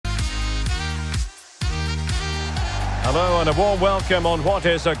Hello and a warm welcome on what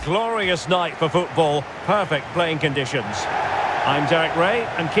is a glorious night for football. Perfect playing conditions. I'm Derek Ray,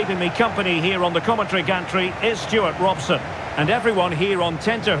 and keeping me company here on the commentary gantry is Stuart Robson. And everyone here on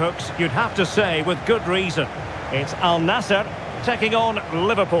tenterhooks, you'd have to say, with good reason. It's Al Nassr taking on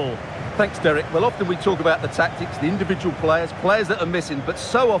Liverpool. Thanks, Derek. Well, often we talk about the tactics, the individual players that are missing, but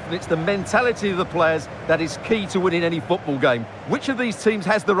so often it's the mentality of the players that is key to winning any football game. Which of these teams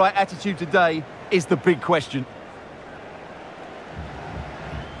has the right attitude today is the big question.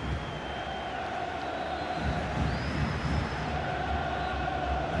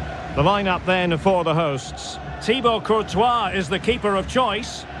 The lineup then for the hosts. Thibaut Courtois is the keeper of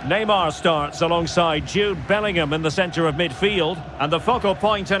choice. Neymar starts alongside Jude Bellingham in the centre of midfield. And the focal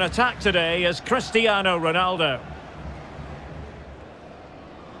point in attack today is Cristiano Ronaldo.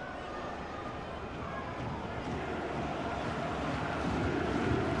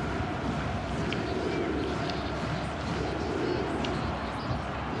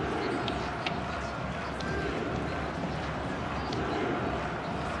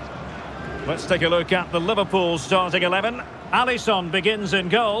 Let's take a look at the Liverpool starting 11. Alisson begins in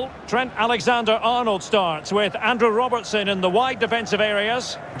goal. Trent Alexander-Arnold starts with Andrew Robertson in the wide defensive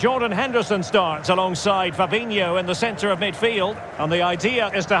areas. Jordan Henderson starts alongside Fabinho in the centre of midfield. And the idea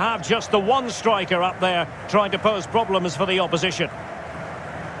is to have just the one striker up there trying to pose problems for the opposition.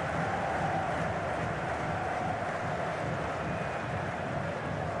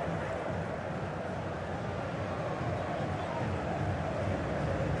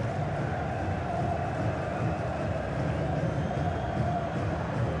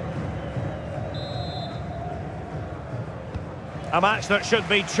 A match that should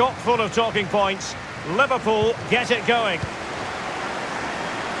be chock full of talking points. Liverpool get it going.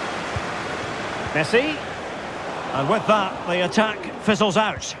 Messi. And with that, the attack fizzles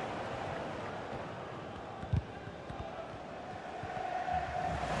out.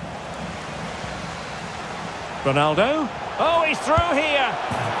 Ronaldo. Oh, he's through here.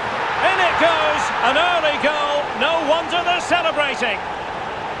 In it goes. An early goal. No wonder they're celebrating.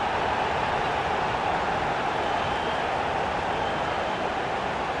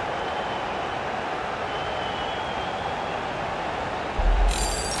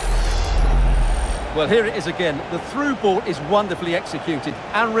 Well, here it is again. The through ball is wonderfully executed,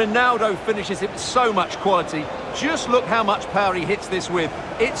 and Ronaldo finishes it with so much quality. Just look how much power he hits this with.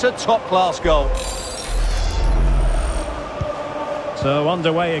 It's a top-class goal. So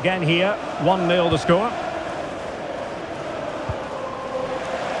underway again here. 1-0 the score.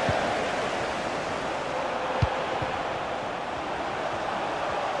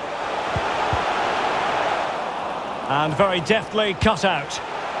 And very deftly cut out.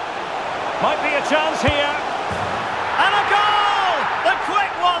 Might be a chance here. And a goal! The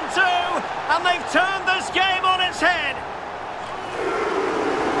quick one too! And they've turned this game on its head.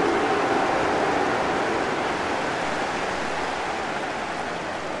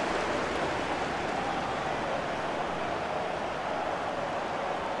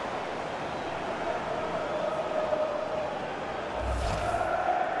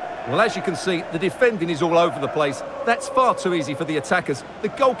 Well, as you can see, the defending is all over the place. That's far too easy for the attackers. The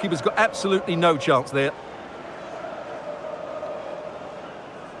goalkeeper's got absolutely no chance there.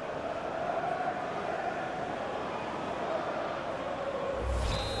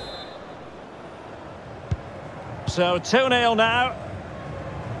 So 2-0 now.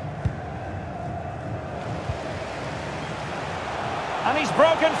 And he's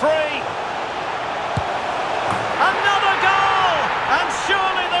broken free. Another goal! And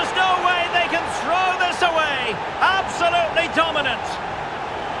surely there's no way they can throw this away. Absolutely dominant.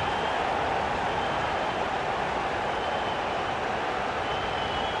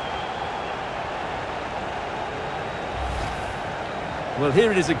 Well,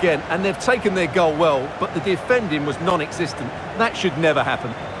 here it is again, and they've taken their goal well, but the defending was non-existent. That should never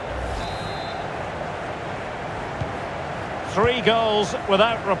happen. 3 goals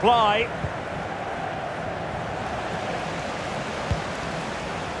without reply.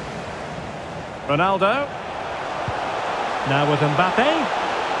 Ronaldo. Now with Mbappe.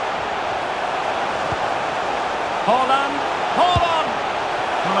 Haaland.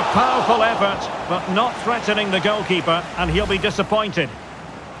 And a powerful effort, but not threatening the goalkeeper, and he'll be disappointed.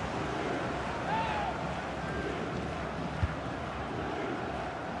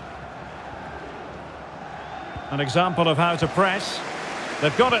 An example of how to press.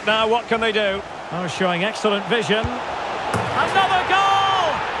 They've got it now, what can they do? Oh, showing excellent vision. Another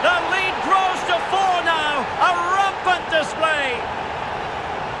goal! The lead grows to 4 now. A rampant display.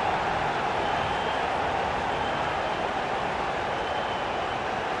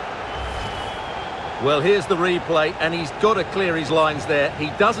 Well, here's the replay, and he's got to clear his lines there.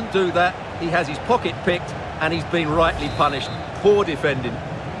 He doesn't do that. He has his pocket picked, and he's been rightly punished. Poor defending.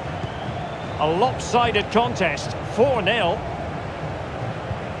 A lopsided contest, 4-0.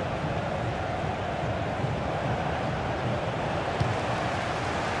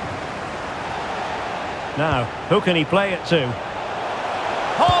 Now, who can he play it to?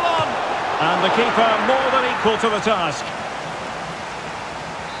 Hold on! And the keeper more than equal to the task.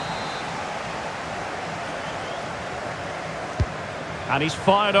 And he's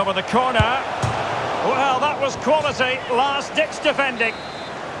fired over the corner. Well, that was quality. Last-ditch defending.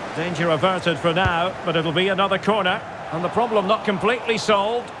 Danger averted for now, but it'll be another corner. And the problem not completely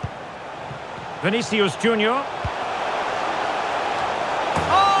solved. Vinicius Junior.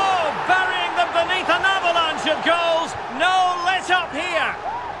 Oh, burying them beneath an avalanche of goals. No let-up here.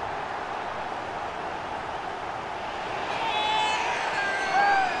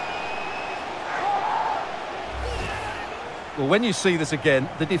 Well, when you see this again,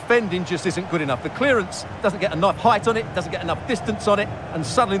 the defending just isn't good enough. The clearance doesn't get enough height on it, doesn't get enough distance on it, and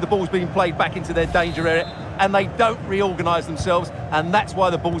suddenly the ball's being played back into their danger area, and they don't reorganise themselves, and that's why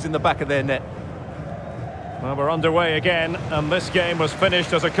the ball's in the back of their net. Well, we're underway again, and this game was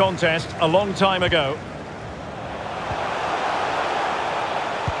finished as a contest a long time ago.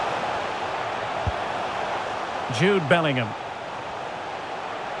 Jude Bellingham.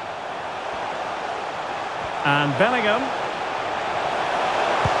 And Bellingham.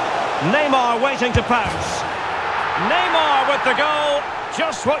 Neymar waiting to pounce. Neymar with the goal.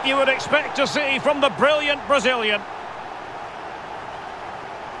 Just what you would expect to see from the brilliant Brazilian.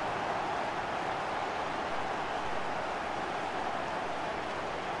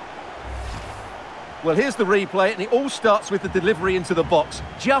 Well, here's the replay, and it all starts with the delivery into the box,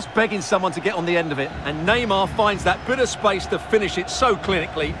 just begging someone to get on the end of it. And Neymar finds that bit of space to finish it so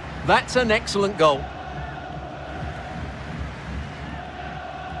clinically. That's an excellent goal.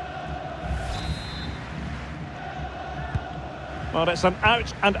 Well, it's an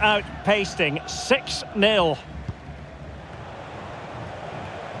out-and-out pasting, 6-0.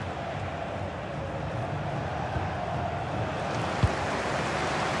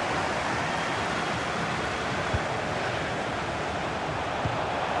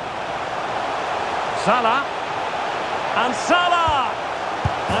 Salah. And Salah!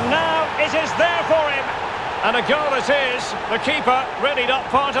 And now it is there for him. And a goal it is. The keeper really not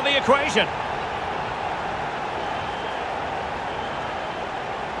part of the equation.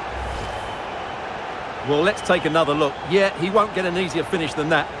 Well, let's take another look. Yeah, he won't get an easier finish than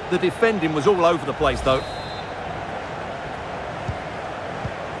that. The defending was all over the place, though.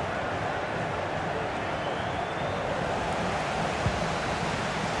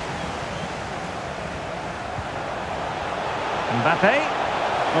 Mbappe.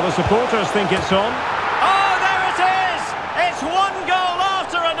 Well, the supporters think it's on. Oh, there it is! It's one goal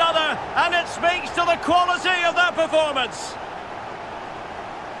after another, and it speaks to the quality of that performance.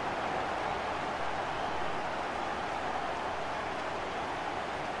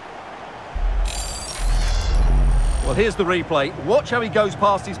 Well, here's the replay. Watch how he goes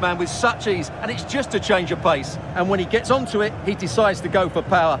past his man with such ease, and it's just a change of pace. And when he gets onto it, he decides to go for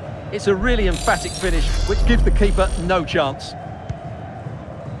power. It's a really emphatic finish, which gives the keeper no chance.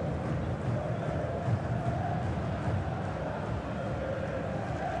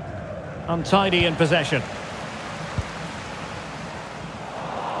 Untidy in possession.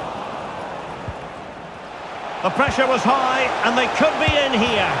 The pressure was high, and they could be in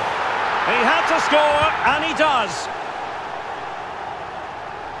here. He had to score, and he does.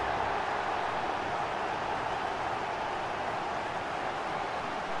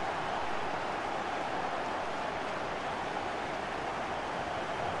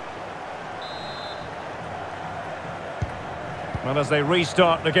 Well, as they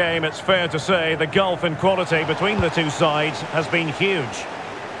restart the game, it's fair to say the gulf in quality between the two sides has been huge.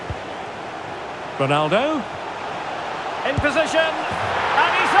 Ronaldo. In position.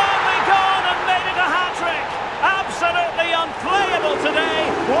 And he's only gone and made it a hat-trick. Absolutely unplayable today.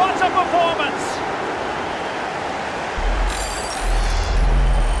 What a performance.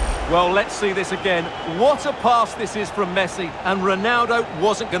 Well, let's see this again. What a pass this is from Messi, and Ronaldo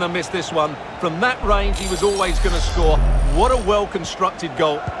wasn't going to miss this one. From that range, he was always going to score. What a well-constructed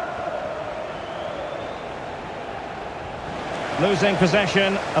goal. Losing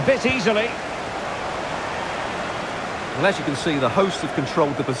possession a bit easily. Well, as you can see, the hosts have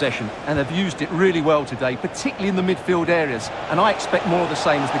controlled the possession and have used it really well today, particularly in the midfield areas. And I expect more of the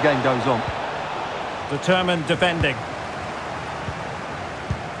same as the game goes on. Determined defending.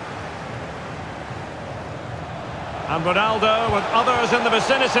 And Ronaldo with others in the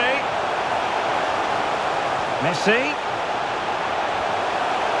vicinity. Messi.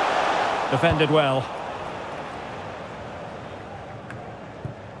 Defended well.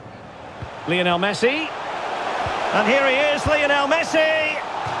 Lionel Messi. And here he is, Lionel Messi!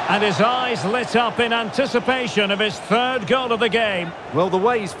 And his eyes lit up in anticipation of his third goal of the game. Well, the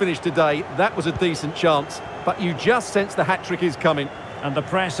way he's finished today, that was a decent chance. But you just sense the hat-trick is coming. And the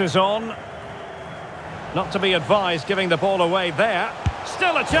press is on. Not to be advised giving the ball away there.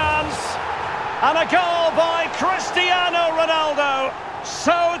 Still a chance. And a goal by Cristiano Ronaldo.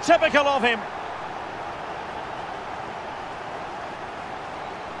 So typical of him.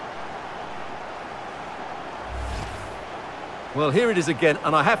 Well, here it is again,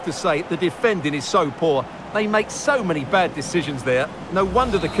 and I have to say, the defending is so poor. They make so many bad decisions there. No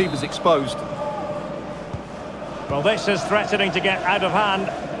wonder the keeper's exposed. Well, this is threatening to get out of hand.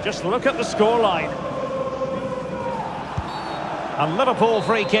 Just look at the scoreline. A Liverpool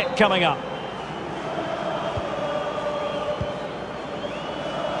free kick coming up.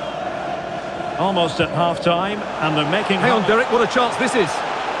 Almost at half-time, and they're making... Hang on, Derek, what a chance this is.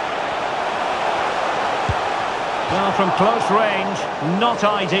 Well, from close range, not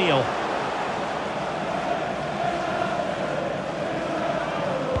ideal.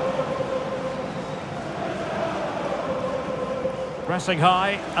 Pressing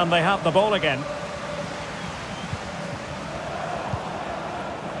high, and they have the ball again.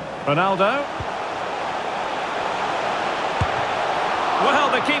 Ronaldo.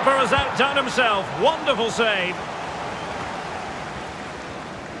 Well, the keeper has outdone himself. Wonderful save.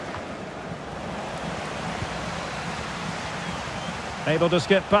 Able to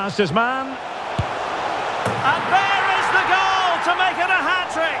skip past his man. And there is the goal to make it a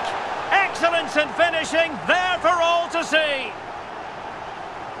hat-trick. Excellence in finishing, there for all to see.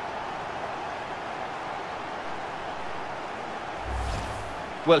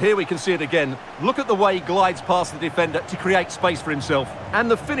 Well, here we can see it again. Look at the way he glides past the defender to create space for himself. And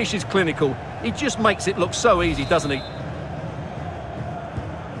the finish is clinical. He just makes it look so easy, doesn't he?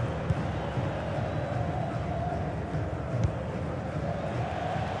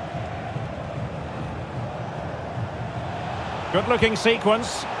 Good-looking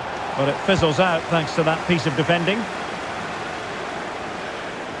sequence, but it fizzles out thanks to that piece of defending.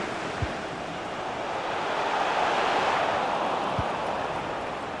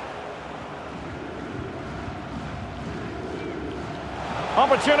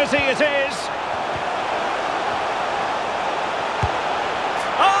 Opportunity it is.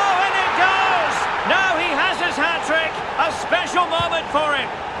 Oh, and it goes! Now he has his hat-trick. A special moment for him.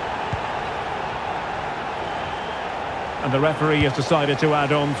 And the referee has decided to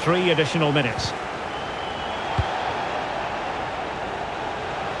add on 3 additional minutes.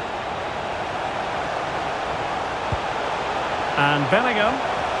 And Bellingham.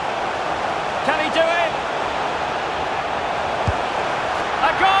 Can he do it?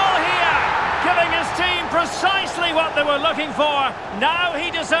 A goal here! Giving his team precisely what they were looking for. Now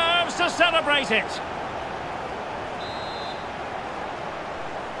he deserves to celebrate it.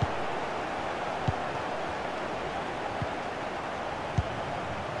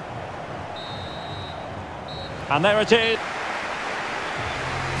 And there it is.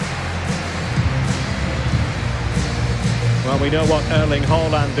 Well, we know what Erling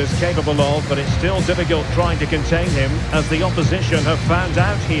Haaland is capable of, but it's still difficult trying to contain him, as the opposition have found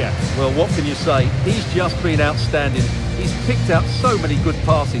out here. Well, what can you say? He's just been outstanding. He's picked out so many good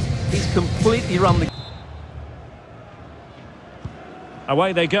passes. He's completely run the...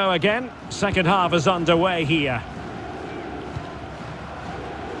 Away they go again. Second half is underway here.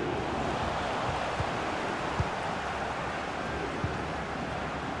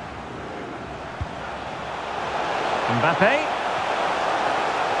 Mbappe.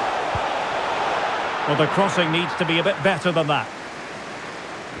 Well, the crossing needs to be a bit better than that.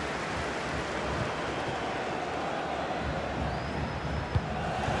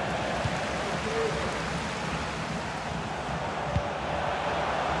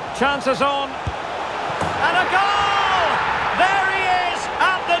 Chances on. And a goal! There he is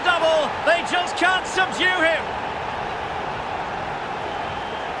at the double. They just can't subdue him.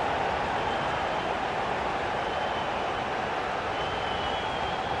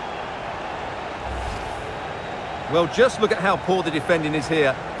 Well, just look at how poor the defending is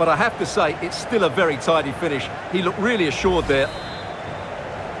here. But I have to say, it's still a very tidy finish. He looked really assured there.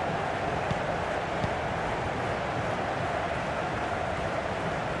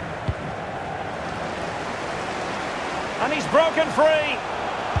 And he's broken free.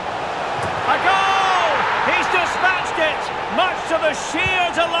 A goal! He's dispatched it, much to the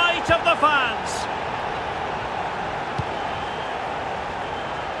sheer delight of the fans.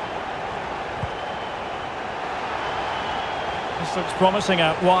 This looks promising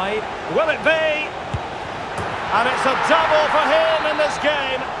out wide. Will it be? And it's a double for him in this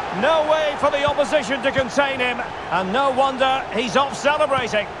game. No way for the opposition to contain him. And no wonder he's off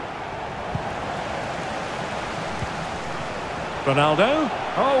celebrating. Ronaldo.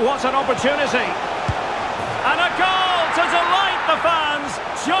 Oh, what an opportunity. And a goal to delight the fans.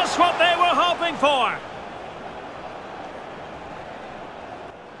 Just what they were hoping for.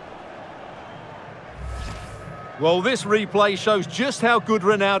 Well, this replay shows just how good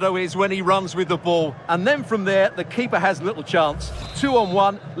Ronaldo is when he runs with the ball. And then from there, the keeper has little chance.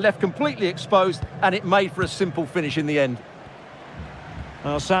 2-on-1, left completely exposed, and it made for a simple finish in the end.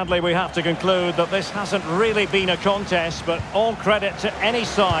 Well, sadly, we have to conclude that this hasn't really been a contest, but all credit to any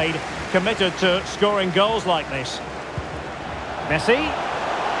side committed to scoring goals like this. Messi.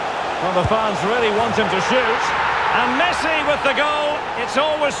 Well, the fans really want him to shoot. And Messi with the goal. It's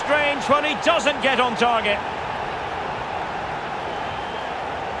always strange when he doesn't get on target.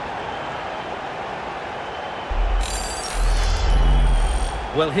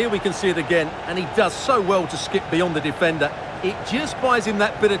 Well, here we can see it again, and he does so well to skip beyond the defender. It just buys him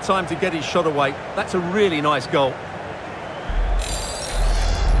that bit of time to get his shot away. That's a really nice goal.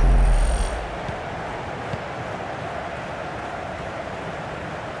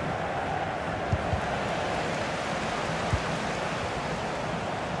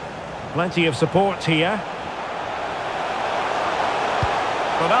 Plenty of support here.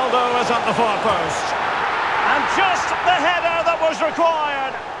 Ronaldo is at the far post. And just the header that was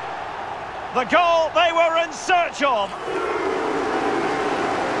required. The goal they were in search of.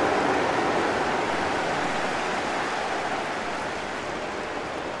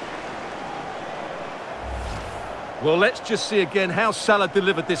 Well, let's just see again how Salah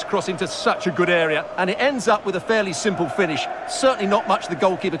delivered this cross into such a good area. And it ends up with a fairly simple finish. Certainly not much the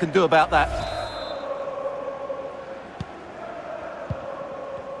goalkeeper can do about that.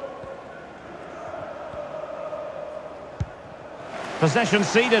 Possession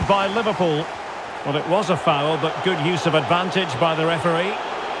ceded by Liverpool. Well, it was a foul, but good use of advantage by the referee.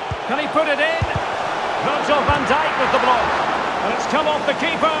 Can he put it in? Virgil van Dijk with the block. And it's come off the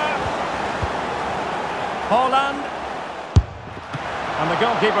keeper. Haaland. And the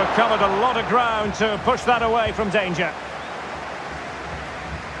goalkeeper covered a lot of ground to push that away from danger.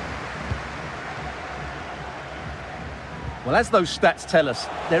 Well, as those stats tell us,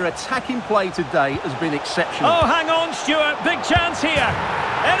 their attacking play today has been exceptional. Oh, hang on, Stuart. Big chance here.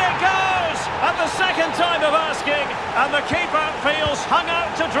 In it goes! At the second time of asking, and the keeper feels hung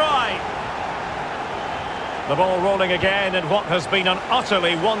out to dry. The ball rolling again in what has been an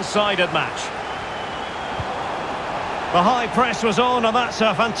utterly one-sided match. The high press was on, and that's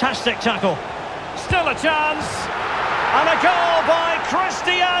a fantastic tackle. Still a chance. And a goal by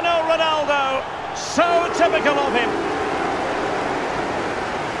Cristiano Ronaldo. So typical of him.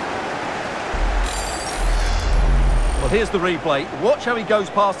 Well, here's the replay. Watch how he goes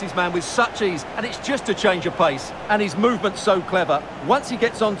past his man with such ease, and it's just a change of pace. And his movement's so clever. Once he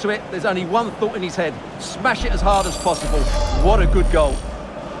gets onto it, there's only one thought in his head. Smash it as hard as possible. What a good goal.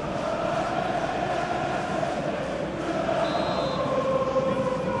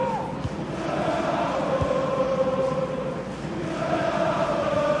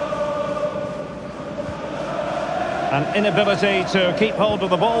 An inability to keep hold of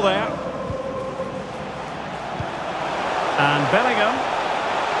the ball there. And Bellingham.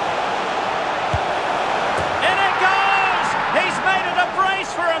 In it goes! He's made it a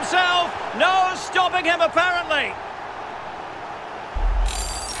brace for himself. No stopping him, apparently.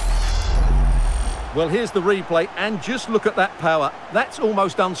 Well, here's the replay, and just look at that power. That's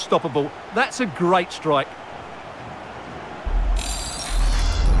almost unstoppable. That's a great strike.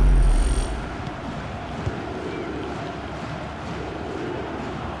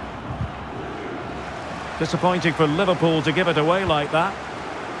 Disappointing for Liverpool to give it away like that.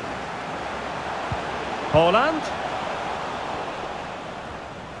 Haaland.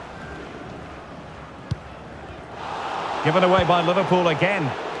 Given away by Liverpool again.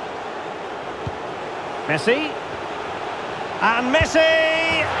 Messi. And Messi!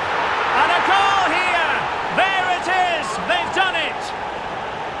 And a goal here! There it is! They've done it!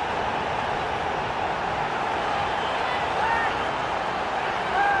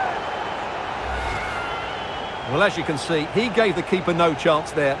 Well, as you can see, he gave the keeper no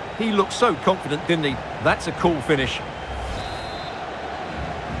chance there. He looked so confident, didn't he? That's a cool finish.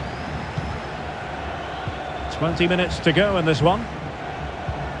 20 minutes to go in this one.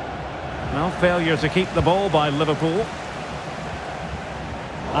 Now failure to keep the ball by Liverpool.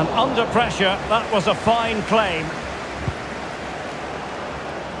 And under pressure, that was a fine claim.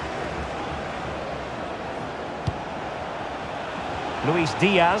 Luis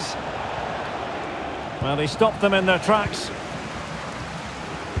Diaz. Well, he stopped them in their tracks.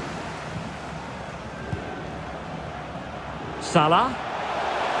 Salah.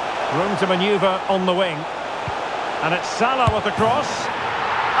 Room to manoeuvre on the wing. And it's Salah with the cross.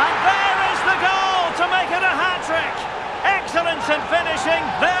 And there is the goal to make it a hat-trick. Excellence in finishing,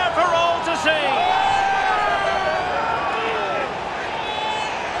 there for all to see.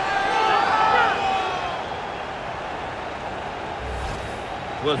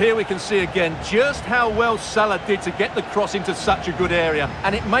 Well, here we can see again just how well Salah did to get the cross into such a good area.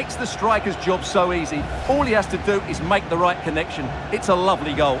 And it makes the striker's job so easy. All he has to do is make the right connection. It's a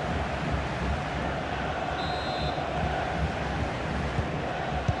lovely goal.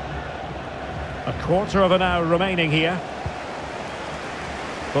 A quarter of an hour remaining here.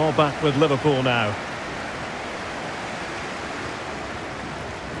 Ball back with Liverpool now.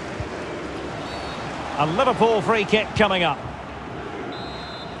 A Liverpool free kick coming up.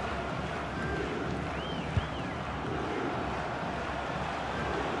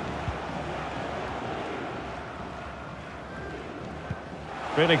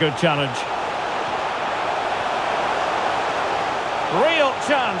 Really good challenge. Real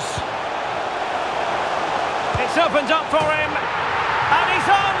chance. It's opened up for him. And he's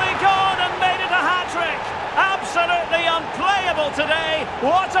only gone and made it a hat-trick. Absolutely unplayable today.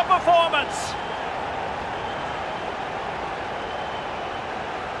 What a performance.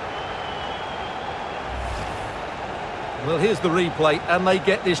 Well, here's the replay, and they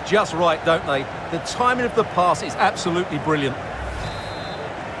get this just right, don't they? The timing of the pass is absolutely brilliant.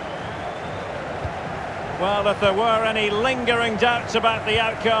 Well, if there were any lingering doubts about the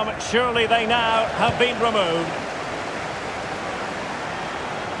outcome, surely they now have been removed.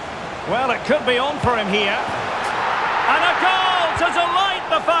 Well, it could be on for him here. And a goal to delight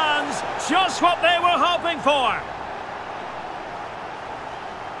the fans. Just what they were hoping for.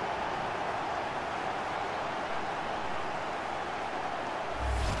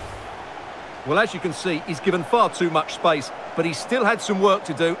 Well, as you can see, he's given far too much space, but he still had some work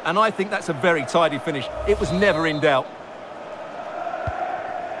to do, and I think that's a very tidy finish. It was never in doubt.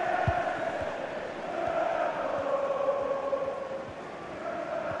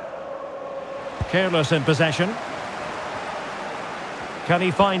 Careless in possession. Can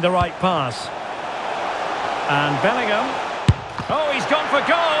he find the right pass? And Bellingham. Oh, he's gone for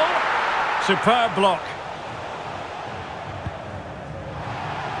goal. Superb block.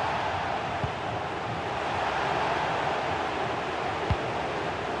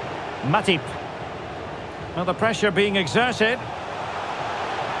 Matip. Well, the pressure being exerted.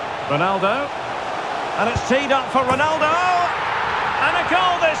 Ronaldo. And it's teed up for Ronaldo. And a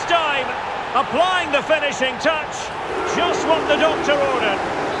goal this time. Applying the finishing touch. Just what the doctor ordered.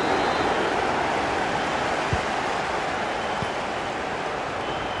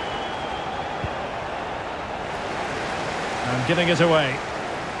 And giving it away.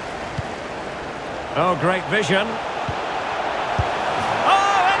 Oh, great vision.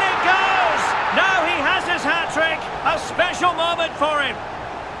 Hat-trick, a special moment for him.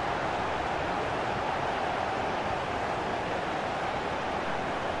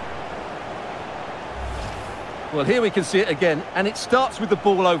 Well, here we can see it again, and it starts with the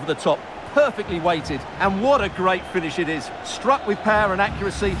ball over the top, perfectly weighted, and what a great finish it is. Struck with power and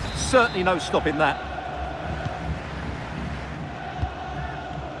accuracy, certainly no stopping that.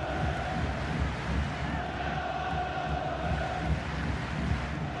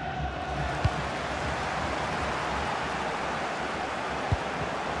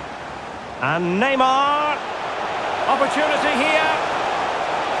 And Neymar, opportunity here.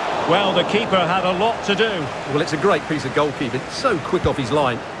 Well, the keeper had a lot to do. Well, it's a great piece of goalkeeping, so quick off his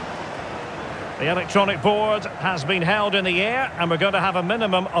line. The electronic board has been held in the air, and we're going to have a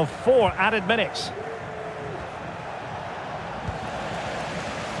minimum of 4 added minutes.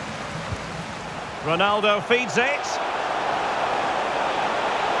 Ronaldo feeds it.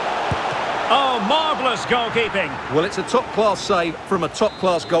 Oh, marvellous goalkeeping. Well, it's a top-class save from a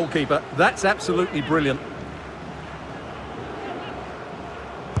top-class goalkeeper. That's absolutely brilliant.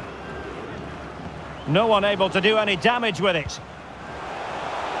 No one able to do any damage with it.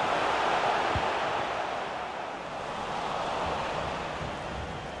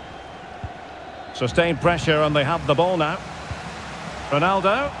 Sustained pressure, and they have the ball now.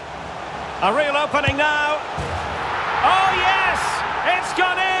 Ronaldo. A real opening now. Oh, yes! It's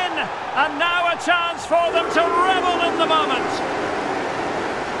gone in! And now a chance for them to revel in the moment.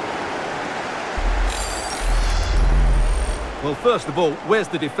 Well, first of all, where's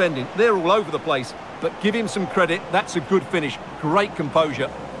the defending? They're all over the place. But give him some credit. That's a good finish. Great composure.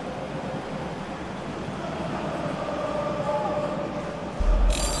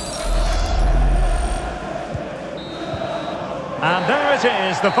 And there it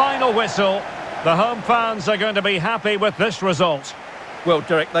is, the final whistle. The home fans are going to be happy with this result. Well,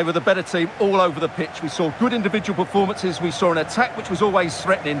 Derek, they were the better team all over the pitch. We saw good individual performances, we saw an attack which was always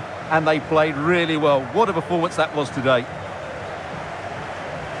threatening, and they played really well. What a performance that was today.